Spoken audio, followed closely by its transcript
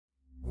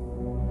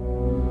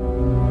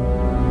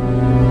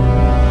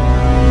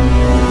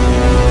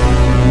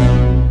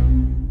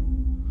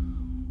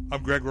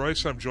Greg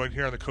Royce. I'm joined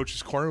here on the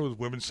Coach's Corner with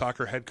women's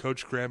soccer head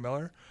coach Graeme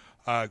Millar.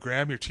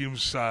 Graeme, your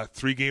team's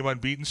three-game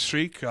unbeaten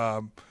streak. You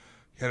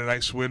had a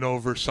nice win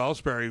over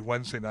Salisbury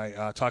Wednesday night.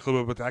 Talk a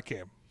little bit about that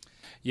game.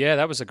 Yeah,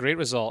 that was a great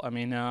result. I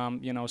mean,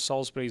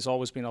 Salisbury's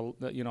always been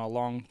a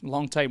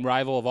long time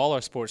rival of all our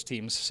sports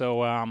teams.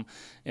 So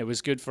it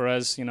was good for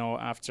us,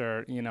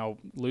 after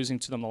losing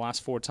to them the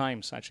last 4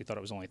 times. I actually thought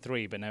it was only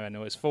 3, but now I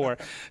know it's 4.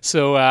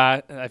 So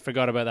I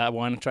forgot about that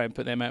one. Try and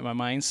put them out of my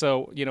mind.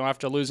 So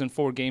after losing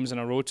 4 games in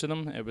a row to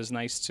them, it was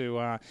nice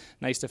to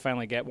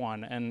finally get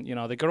one. And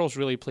the girls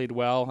really played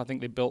well. I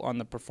think they built on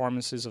the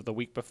performances of the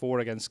week before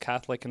against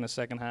Catholic in the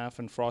second half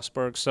and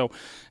Frostburg. So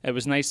it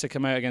was nice to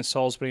come out against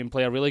Salisbury and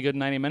play a really good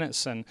 90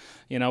 minutes. And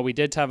we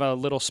did have a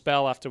little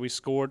spell after we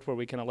scored where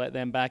we kind of let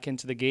them back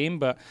into the game,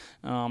 but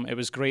it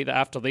was great that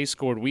after they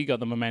scored we got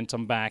the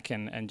momentum back,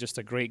 and just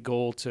a great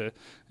goal to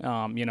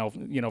from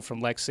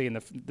Lexi in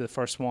the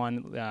first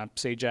one,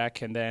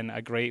 Sajak, and then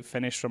a great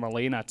finish from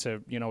Elena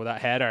to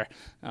that header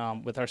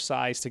with her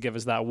size to give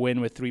us that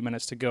win with 3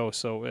 minutes to go.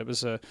 So it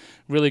was a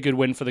really good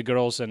win for the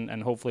girls,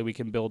 and hopefully we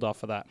can build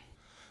off of that.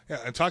 Yeah,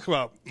 and talk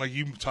about, like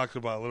you talked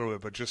about a little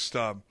bit, but just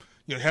had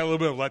a little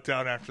bit of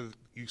letdown after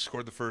you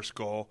scored the first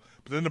goal,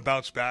 but then to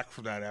bounce back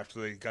from that after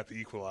they got the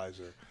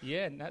equalizer.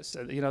 Yeah, and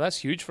that's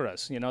huge for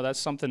us. That's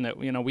something that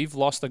we've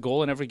lost a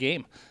goal in every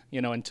game,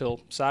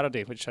 until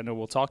Saturday, which I know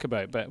we'll talk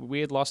about. But we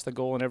had lost the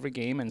goal in every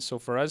game, and so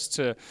for us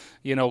to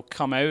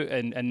come out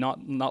and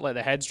not let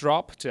the heads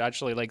drop, to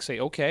actually say,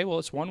 okay, well,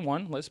 it's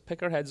 1-1, let's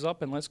pick our heads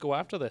up and let's go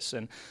after this,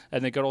 and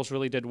the girls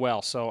really did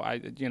well. So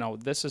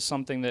this is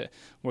something that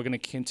we're going to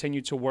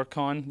continue to work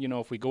on.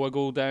 If we go a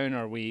goal down,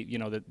 or we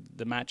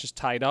the match is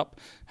tied up,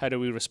 how do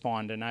we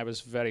respond? And I was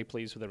very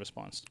pleased with the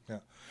response. Yeah.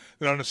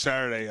 Then on a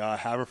Saturday,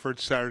 Haverford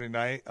Saturday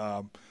night,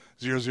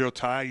 0-0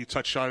 tie. You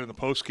touched on it in the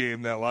post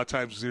game that a lot of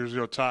times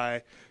 0-0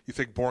 tie, you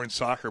think boring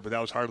soccer, but that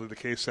was hardly the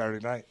case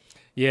Saturday night.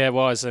 Yeah, it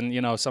was, and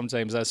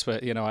sometimes that's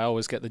what I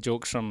always get the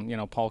jokes from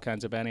Paul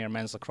Cantabene, our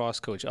men's lacrosse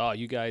coach. Oh,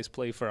 you guys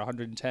play for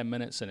 110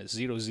 minutes and it's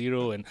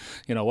 0-0,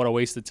 and what a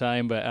waste of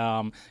time. But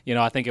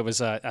I think it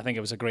was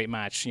a great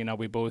match.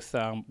 We both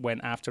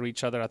went after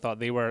each other. I thought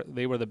they were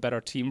the better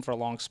team for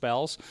long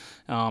spells.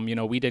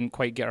 We didn't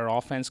quite get our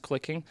offense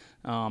clicking.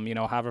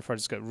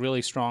 Haverford's got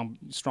really strong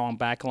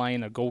back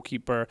line. A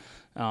goalkeeper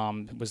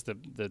was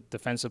the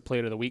defensive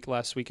player of the week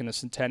last week in the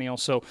Centennial.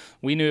 So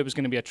we knew it was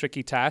going to be a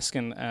tricky task,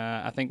 and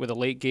I think with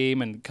a late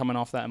game and coming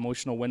off that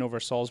emotional win over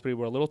Salisbury,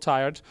 we're a little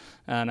tired,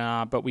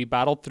 and but we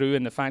battled through.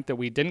 And the fact that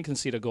we didn't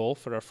concede a goal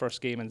for our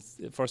first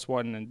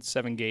one in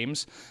 7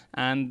 games,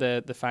 and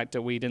the fact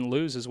that we didn't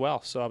lose as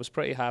well. So I was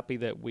pretty happy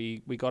that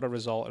we got a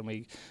result, and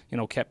we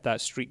kept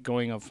that streak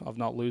going of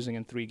not losing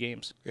in 3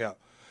 games. Yeah,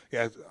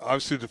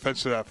 obviously the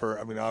defensive effort.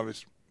 I mean,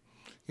 obviously,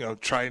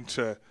 trying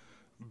to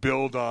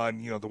build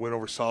on the win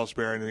over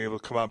Salisbury and being able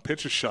to come out and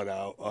pitch a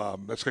shutout.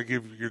 That's going to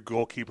give your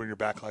goalkeeper and your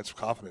backline some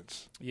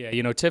confidence. Yeah,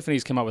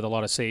 Tiffany's come up with a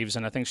lot of saves,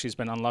 and I think she's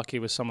been unlucky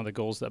with some of the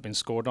goals that have been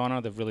scored on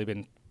her. They've really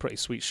been pretty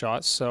sweet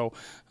shots. So,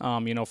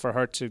 for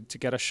her to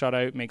get a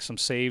shutout, make some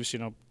saves,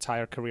 tie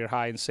her career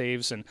high in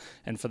saves, and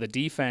for the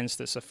defense,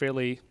 that's a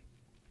fairly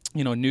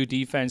new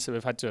defense that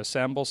we've had to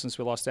assemble since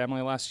we lost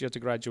Emily last year to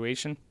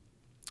graduation.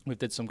 We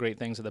did some great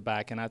things at the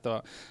back, and I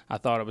thought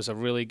it was a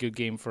really good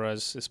game for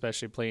us,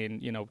 especially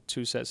playing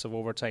 2 sets of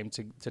overtime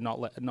to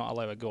not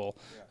allow a goal.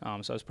 Yeah.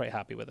 So I was pretty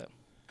happy with it.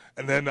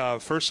 And then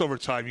first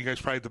overtime, you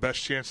guys probably had the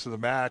best chance of the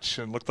match,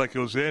 and looked like it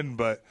was in,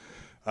 but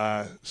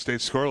stayed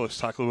scoreless.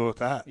 Talk a little bit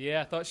about that.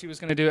 Yeah, I thought she was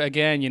going to do it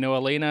again.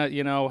 Elena,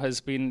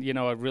 has been,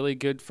 a really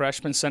good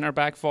freshman center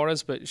back for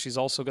us, but she's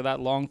also got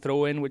that long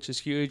throw in, which is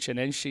huge. And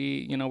then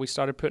she, we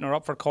started putting her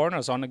up for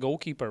corners on the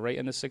goalkeeper right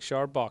in the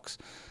 6-yard box.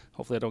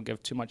 Hopefully I don't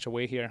give too much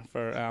away here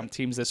for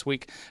teams this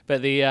week.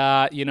 But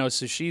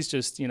so she's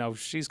just,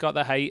 she's got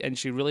the height, and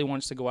she really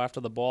wants to go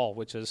after the ball,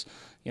 which is,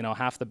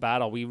 half the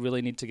battle. We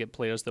really need to get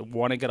players that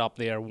want to get up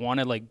there, want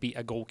to beat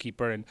a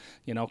goalkeeper, and,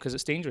 because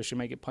it's dangerous. You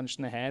might get punched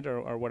in the head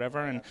or whatever.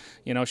 And,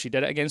 she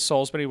did it against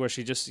Salisbury, where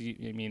she just,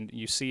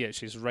 you see it.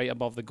 She's right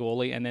above the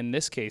goalie. And in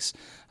this case,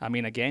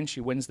 again, she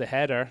wins the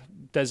header,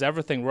 does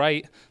everything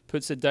right,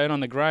 puts it down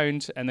on the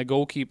ground, and the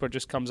goalkeeper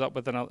just comes up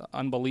with an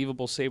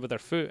unbelievable save with her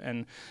foot.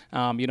 And,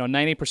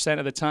 90%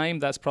 of the time,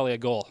 that's probably a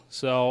goal.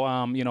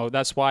 So,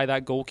 that's why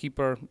that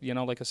goalkeeper,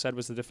 like I said,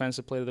 was the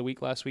defensive player of the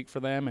week last week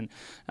for them,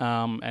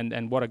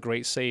 and what a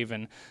great save.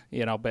 And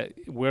but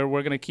we're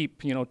going to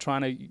keep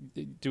trying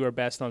to do our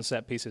best on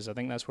set pieces. I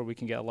think that's where we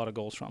can get a lot of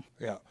goals from.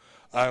 Yeah.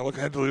 Look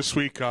ahead to this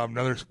week.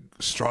 Another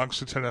strong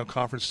Centennial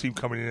Conference team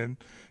coming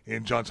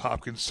in Johns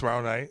Hopkins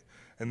tomorrow night,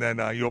 and then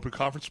you open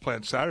conference play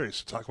on Saturday.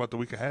 So talk about the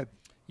week ahead.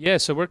 Yeah,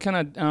 so we're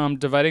kind of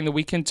dividing the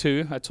week in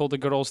two. I told the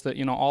girls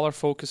that, all our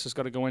focus has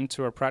got to go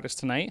into our practice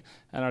tonight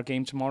and our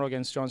game tomorrow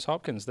against Johns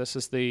Hopkins. This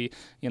is the,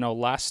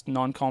 last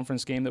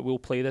non-conference game that we'll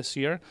play this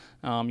year.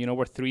 We're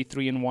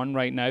 3-3-1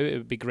 right now. It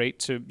would be great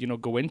to,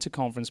 go into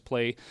conference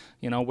play,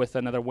 with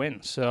another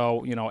win.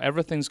 So,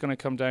 everything's going to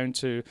come down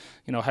to,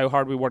 how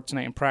hard we work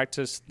tonight in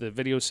practice, the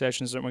video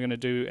sessions that we're going to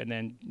do, and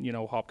then,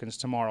 Hopkins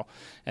tomorrow.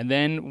 And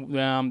then,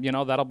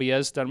 that'll be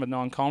us done with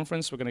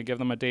non-conference. We're going to give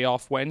them a day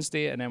off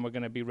Wednesday, and then we're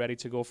going to be ready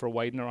to go for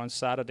Widener on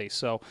Saturday.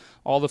 So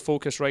all the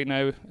focus right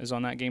now is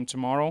on that game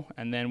tomorrow,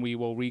 and then we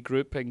will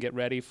regroup and get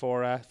ready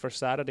for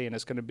Saturday. And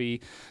it's going to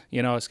be,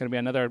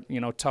 another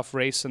tough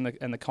race in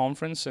the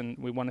conference, and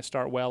we want to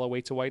start well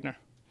away to Widener.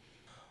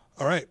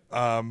 All right.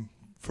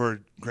 For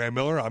Graeme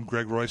Millar, I'm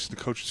Greg Royce in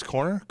the Coach's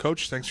Corner.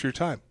 Coach, thanks for your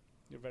time.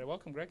 You're very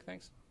welcome, Greg.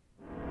 Thanks.